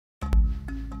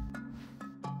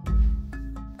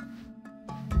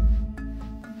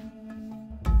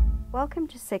Welcome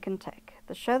to Second Take,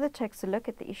 the show that takes a look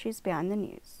at the issues behind the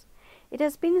news. It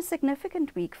has been a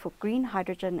significant week for green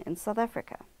hydrogen in South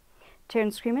Africa.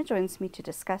 Terence Creamer joins me to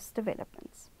discuss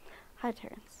developments. Hi,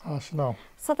 Terence. Hi, Chanel.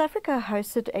 South Africa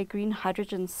hosted a green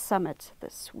hydrogen summit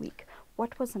this week.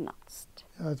 What was announced?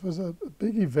 Yeah, it was a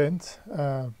big event,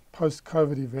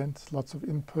 post-COVID event, lots of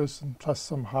in-person plus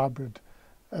some hybrid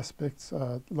aspects,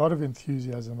 a lot of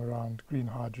enthusiasm around green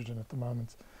hydrogen at the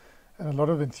moment, and a lot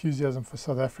of enthusiasm for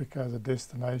South Africa as a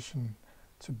destination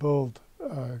to build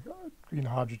green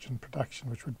hydrogen production,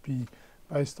 which would be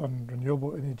based on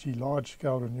renewable energy,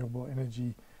 large-scale renewable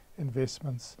energy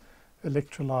investments,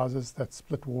 electrolyzers that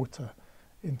split water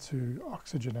into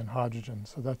oxygen and hydrogen.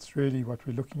 So that's really what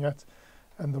we're looking at.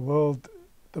 And the world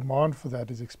demand for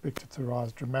that is expected to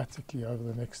rise dramatically over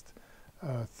the next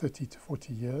 30 to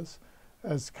 40 years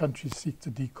as countries seek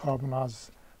to decarbonize,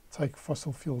 take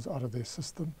fossil fuels out of their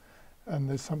system. And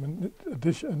there's some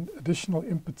additional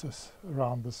impetus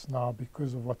around this now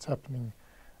because of what's happening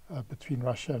between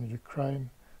Russia and Ukraine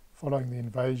following the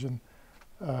invasion.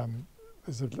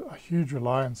 There's a huge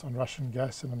reliance on Russian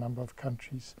gas in a number of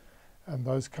countries, and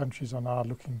those countries are now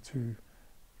looking to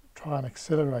try and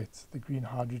accelerate the green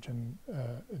hydrogen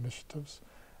initiatives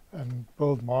and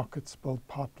build markets, build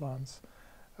pipelines,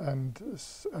 and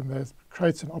that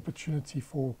creates an opportunity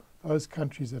for those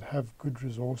countries that have good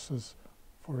resources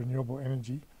for renewable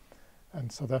energy,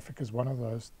 and South Africa is one of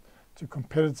those, to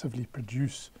competitively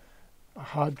produce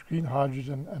green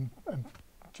hydrogen and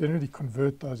generally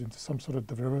convert those into some sort of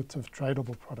derivative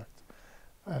tradable product.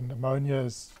 And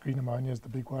green ammonia is the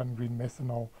big one, green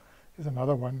methanol is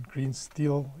another one, green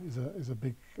steel is a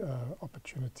big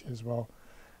opportunity as well.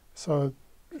 So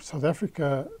South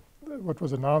Africa, what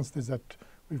was announced is that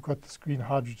we've got this green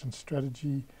hydrogen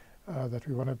strategy, that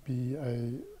we want to be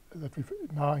that we've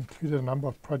now included a number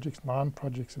of projects, 9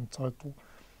 projects in total,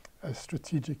 as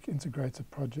strategic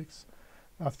integrated projects.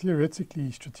 Now,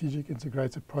 theoretically, strategic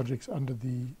integrated projects under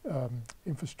the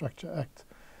Infrastructure Act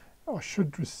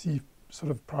should receive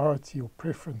sort of priority or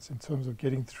preference in terms of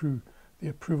getting through the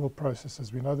approval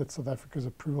processes. We know that South Africa's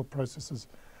approval processes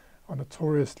are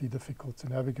notoriously difficult to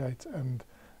navigate, and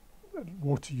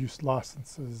water use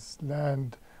licenses,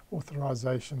 land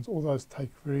authorizations, all those take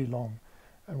very long.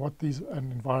 And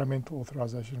environmental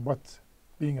authorization, what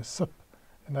being a SIP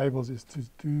enables is to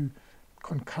do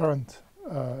concurrent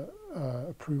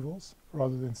approvals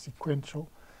rather than sequential,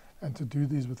 and to do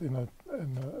these within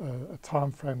a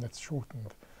time frame that's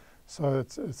shortened. So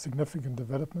it's a significant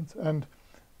development, and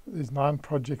these 9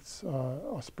 projects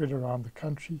are spread around the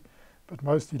country, but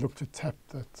mostly look to tap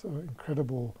that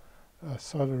incredible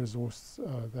solar resource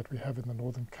that we have in the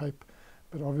Northern Cape.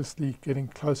 But obviously getting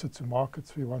closer to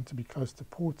markets, we want to be close to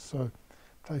ports, so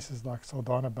places like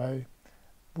Saldanha Bay,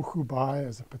 Buchu Bay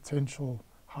as a potential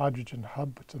hydrogen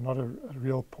hub. It's not a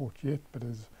real port yet, but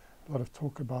there's a lot of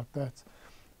talk about that.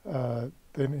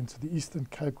 Then into the Eastern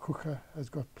Cape, Kruger has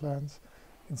got plans.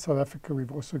 In South Africa,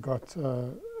 we've also got,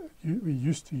 we're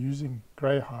used to using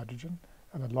grey hydrogen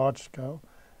at a large scale,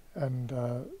 and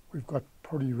we've got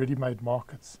probably ready-made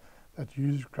markets that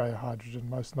use grey hydrogen,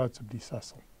 most notably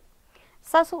Sasol.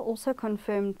 Sasol also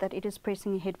confirmed that it is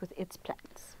pressing ahead with its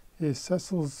plans. Yes,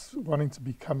 Sasol's wanting to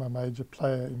become a major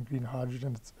player in green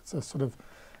hydrogen. It's a sort of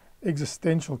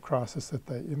existential crisis that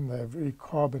they're in. They're a very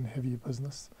carbon-heavy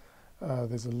business.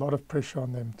 There's a lot of pressure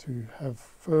on them to have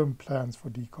firm plans for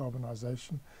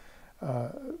decarbonisation.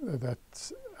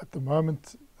 That at the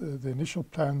moment, the initial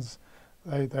plans,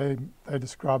 they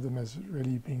describe them as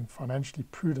really being financially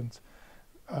prudent.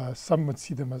 Some would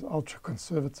see them as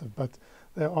ultra-conservative, but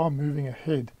they are moving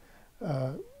ahead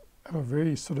in a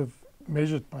very sort of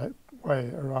measured way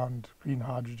around green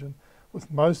hydrogen, with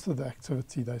most of the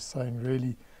activity they're saying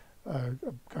really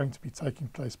going to be taking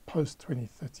place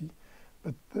post-2030.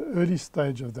 But the early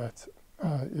stage of that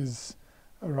is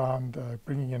around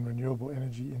bringing in renewable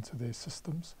energy into their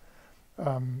systems.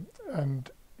 And,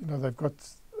 you know, they've got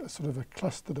a sort of a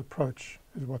clustered approach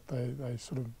is what they're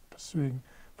sort of pursuing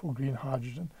for green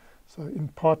hydrogen. So in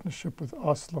partnership with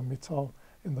ArcelorMittal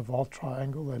in the Vaal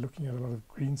Triangle, they're looking at a lot of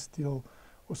green steel,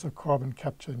 also carbon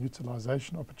capture and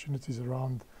utilization opportunities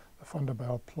around the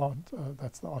Vanderbijl plant.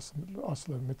 That's the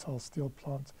ArcelorMittal steel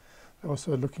plant. They're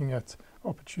also looking at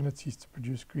opportunities to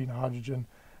produce green hydrogen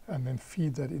and then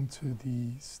feed that into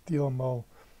the steel mill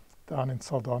down in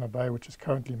Saldanha Bay, which is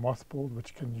currently mothballed,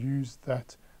 which can use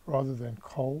that rather than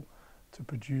coal to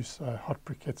produce hot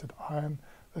briquetted iron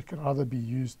that can either be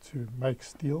used to make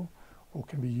steel or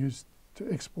can be used to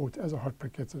export as a hot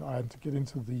briquetted iron to get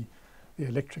into the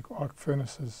electric arc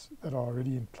furnaces that are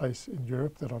already in place in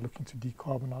Europe that are looking to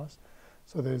decarbonize.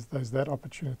 So there's that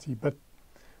opportunity. But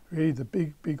really the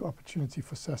big opportunity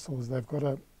for Sasol is they've got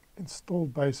an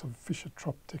installed base of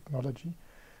Fischer-Tropsch technology,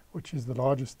 which is the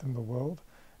largest in the world.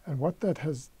 And what that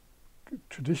has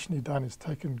traditionally done is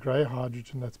taken grey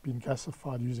hydrogen that's been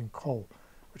gasified using coal,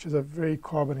 which is a very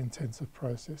carbon-intensive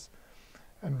process,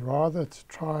 and rather to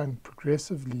try and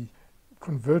progressively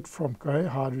convert from grey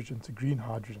hydrogen to green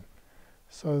hydrogen.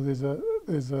 So there's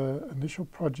a initial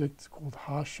project called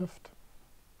HighShift,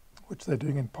 which they're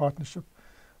doing in partnership,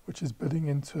 which is bidding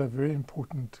into a very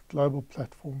important global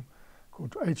platform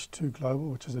called H2 Global,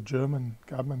 which is a German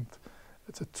government.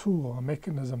 It's a tool, a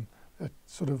mechanism that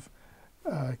sort of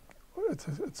it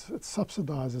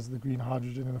subsidizes the green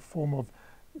hydrogen in a form of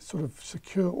sort of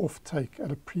secure offtake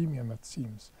at a premium, it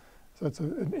seems. So it's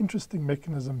an interesting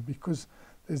mechanism because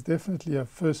there's definitely a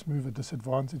first mover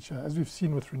disadvantage here. As we've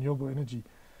seen with renewable energy,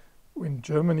 when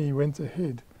Germany went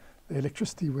ahead, the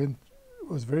electricity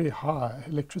was very high.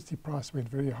 Electricity price went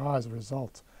very high as a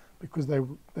result because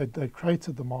they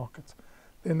created the market.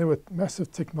 Then there were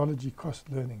massive technology cost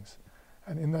learnings.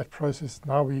 And in that process,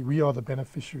 now we are the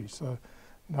beneficiaries. So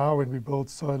now when we build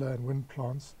solar and wind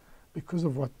plants, because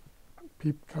of what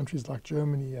countries like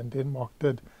Germany and Denmark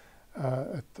did,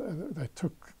 they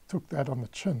took that on the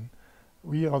chin.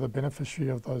 We are the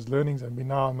beneficiary of those learnings, and we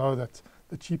now know that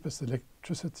the cheapest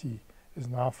electricity is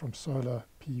now from solar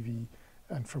PV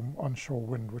and from onshore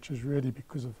wind, which is really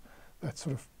because of that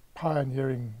sort of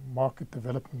pioneering market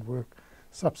development work,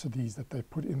 subsidies that they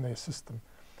put in their system.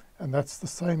 And that's the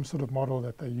same sort of model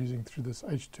that they're using through this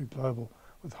H2 Global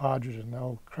with hydrogen.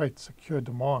 They'll create secure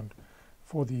demand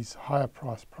for these higher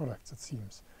priced products, it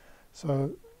seems.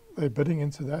 So they're bidding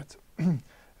into that.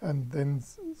 And then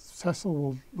Sasol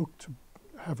will look to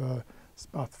have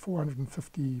about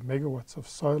 450 megawatts of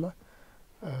solar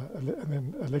and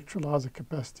then electrolyzer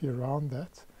capacity around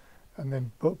that, and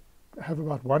then have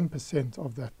about 1%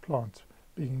 of that plant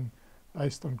being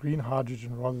based on green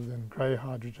hydrogen rather than grey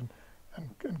hydrogen,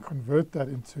 and convert that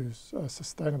into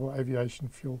sustainable aviation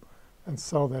fuel and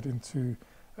sell that into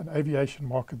an aviation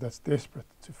market that's desperate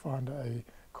to find a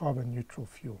carbon neutral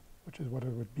fuel, which is what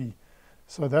it would be.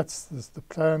 So that's the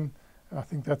plan, and I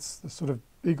think that's the sort of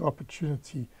big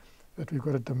opportunity, that we've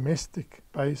got a domestic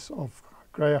base of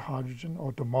grey hydrogen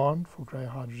or demand for grey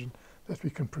hydrogen that we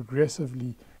can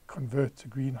progressively convert to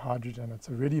green hydrogen. It's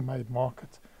a ready-made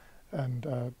market, and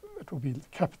it will be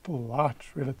capital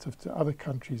light relative to other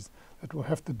countries that will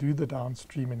have to do the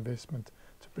downstream investment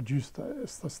to produce the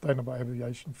sustainable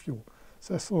aviation fuel.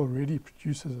 Sasol already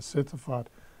produces a certified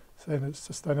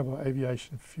sustainable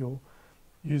aviation fuel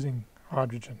using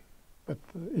hydrogen. But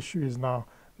the issue is now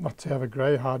not to have a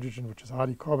grey hydrogen, which is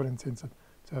highly carbon intensive,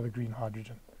 to have a green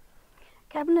hydrogen.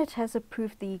 Cabinet has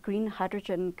approved the green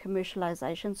hydrogen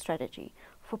commercialisation strategy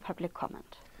for public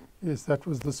comment. Yes, that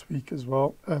was this week as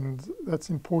well, and that's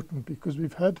important because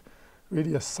we've had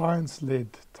really a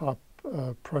science-led type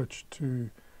approach to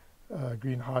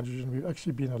green hydrogen. We've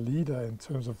actually been a leader in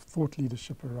terms of thought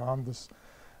leadership around this,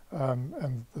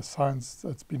 and the science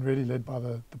that's been really led by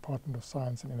the Department of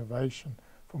Science and Innovation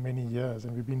for many years,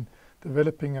 and we've been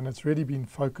developing, and it's really been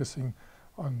focusing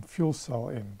on fuel cell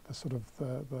end, the sort of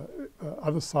the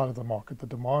other side of the market, the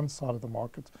demand side of the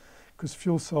market, because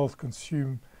fuel cells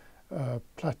consume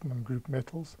platinum group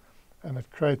metals, and it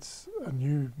creates a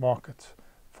new market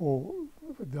for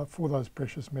those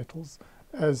precious metals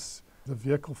as the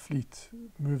vehicle fleet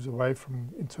moves away from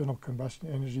internal combustion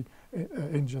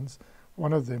engines.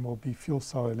 One of them will be fuel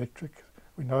cell electric.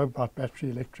 We know about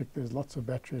battery electric. There's lots of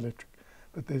battery electric,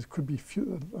 but there could be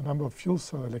a number of fuel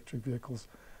cell electric vehicles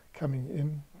coming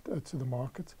in to the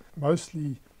market,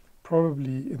 mostly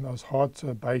probably in those hard to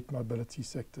abate mobility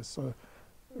sectors, so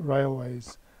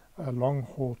railways,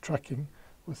 long-haul trucking,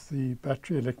 with the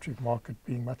battery electric market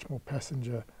being much more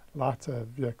passenger, lighter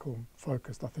vehicle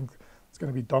focused. I think it's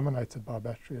going to be dominated by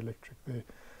battery electric there.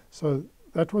 So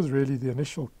that was really the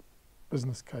initial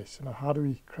business case. How do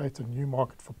we create a new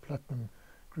market for platinum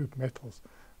group metals?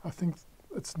 I think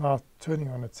it's now turning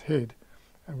on its head,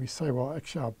 and we say, well,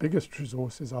 actually our biggest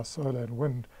resource is our solar and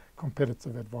wind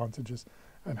competitive advantages,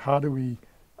 and how do we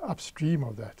upstream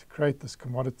of that create this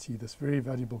commodity, this very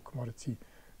valuable commodity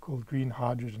called green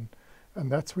hydrogen? And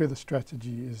that's where the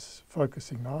strategy is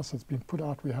focusing now. So it's been put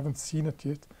out. We haven't seen it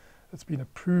yet. It's been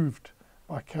approved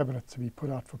by Cabinet to be put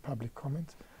out for public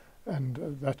comment, and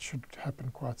that should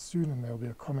happen quite soon, and there'll be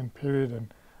a comment period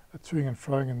and a toing and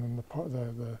froing, and then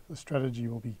the strategy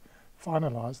will be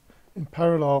finalised. In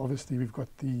parallel, obviously, we've got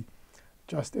the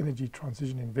Just Energy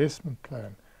Transition Investment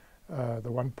Plan, the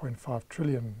 1.5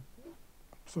 trillion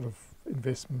sort of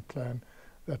investment plan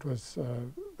that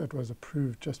was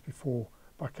approved just before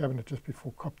by Cabinet just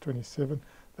before COP27.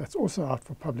 That's also out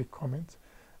for public comment,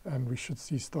 and we should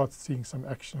start seeing some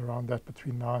action around that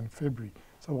between now and February.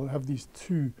 So we'll have these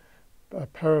two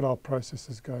parallel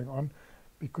processes going on,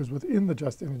 because within the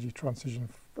Just Energy Transition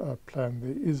Plan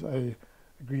there is a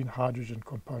green hydrogen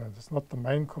component. It's not the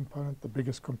main component. The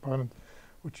biggest component,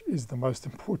 which is the most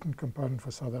important component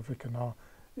for South Africa now,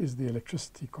 is the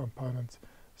electricity component,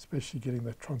 especially getting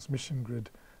the transmission grid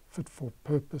fit for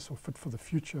purpose or fit for the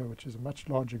future, which is a much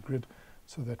larger grid,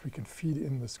 so that we can feed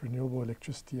in this renewable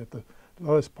electricity at the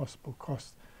lowest possible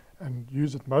cost and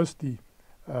use it mostly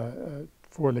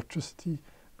for electricity,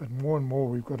 but more and more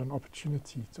we've got an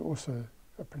opportunity to also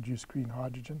produce green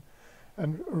hydrogen.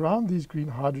 And around these green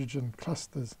hydrogen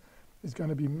clusters is going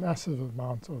to be massive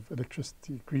amount of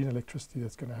electricity, green electricity,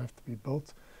 that's going to have to be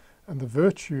built. And the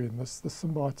virtue in this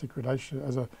symbiotic relation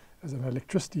as an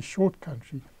electricity short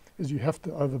country is you have to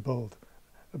overbuild,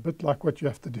 a bit like what you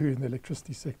have to do in the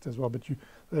electricity sector as well. But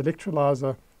the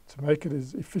electrolyzer, to make it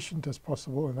as efficient as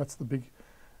possible, and that's the big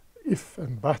if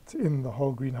and but in the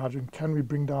whole green hydrogen, can we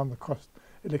bring down the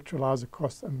electrolyzer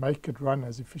cost and make it run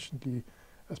as efficiently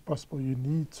as possible? You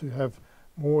need to have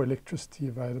more electricity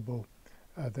available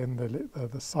than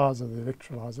the size of the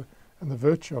electrolyzer, and the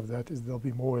virtue of that is there'll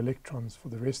be more electrons for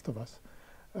the rest of us,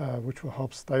 which will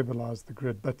help stabilize the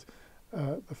grid. But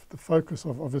the focus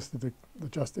of obviously the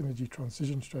Just Energy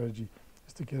Transition Strategy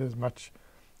is to get as much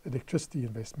electricity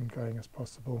investment going as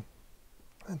possible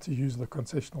and to use the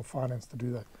concessional finance to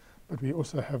do that. But we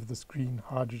also have this green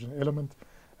hydrogen element,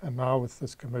 and now with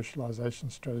this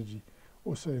commercialization strategy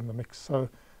also in the mix. So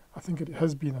I think it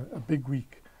has been a big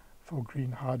week for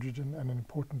green hydrogen and an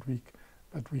important week,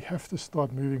 but we have to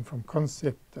start moving from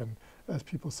concept and, as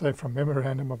people say, from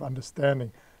memorandum of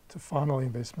understanding to final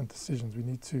investment decisions. We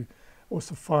need to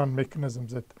also find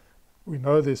mechanisms that we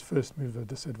know there's first mover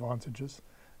disadvantages,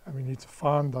 and we need to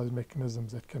find those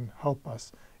mechanisms that can help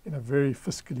us in a very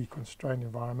fiscally constrained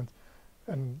environment.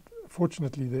 And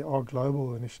fortunately there are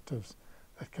global initiatives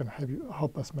that can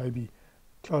help us maybe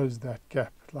close that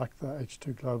gap, like the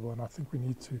H2 Global, and I think we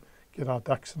need to get our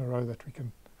ducks in a row that we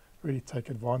can really take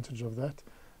advantage of that,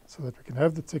 so that we can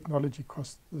have the technology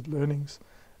cost, the learnings,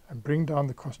 and bring down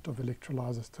the cost of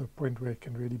electrolyzers to a point where it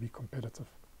can really be competitive.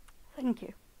 Thank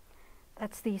you.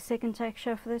 That's the Second Take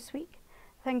show for this week.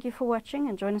 Thank you for watching,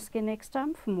 and join us again next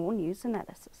time for more news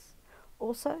analysis.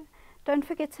 Also, don't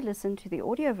forget to listen to the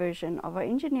audio version of our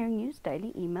Engineering News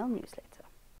Daily email newsletter.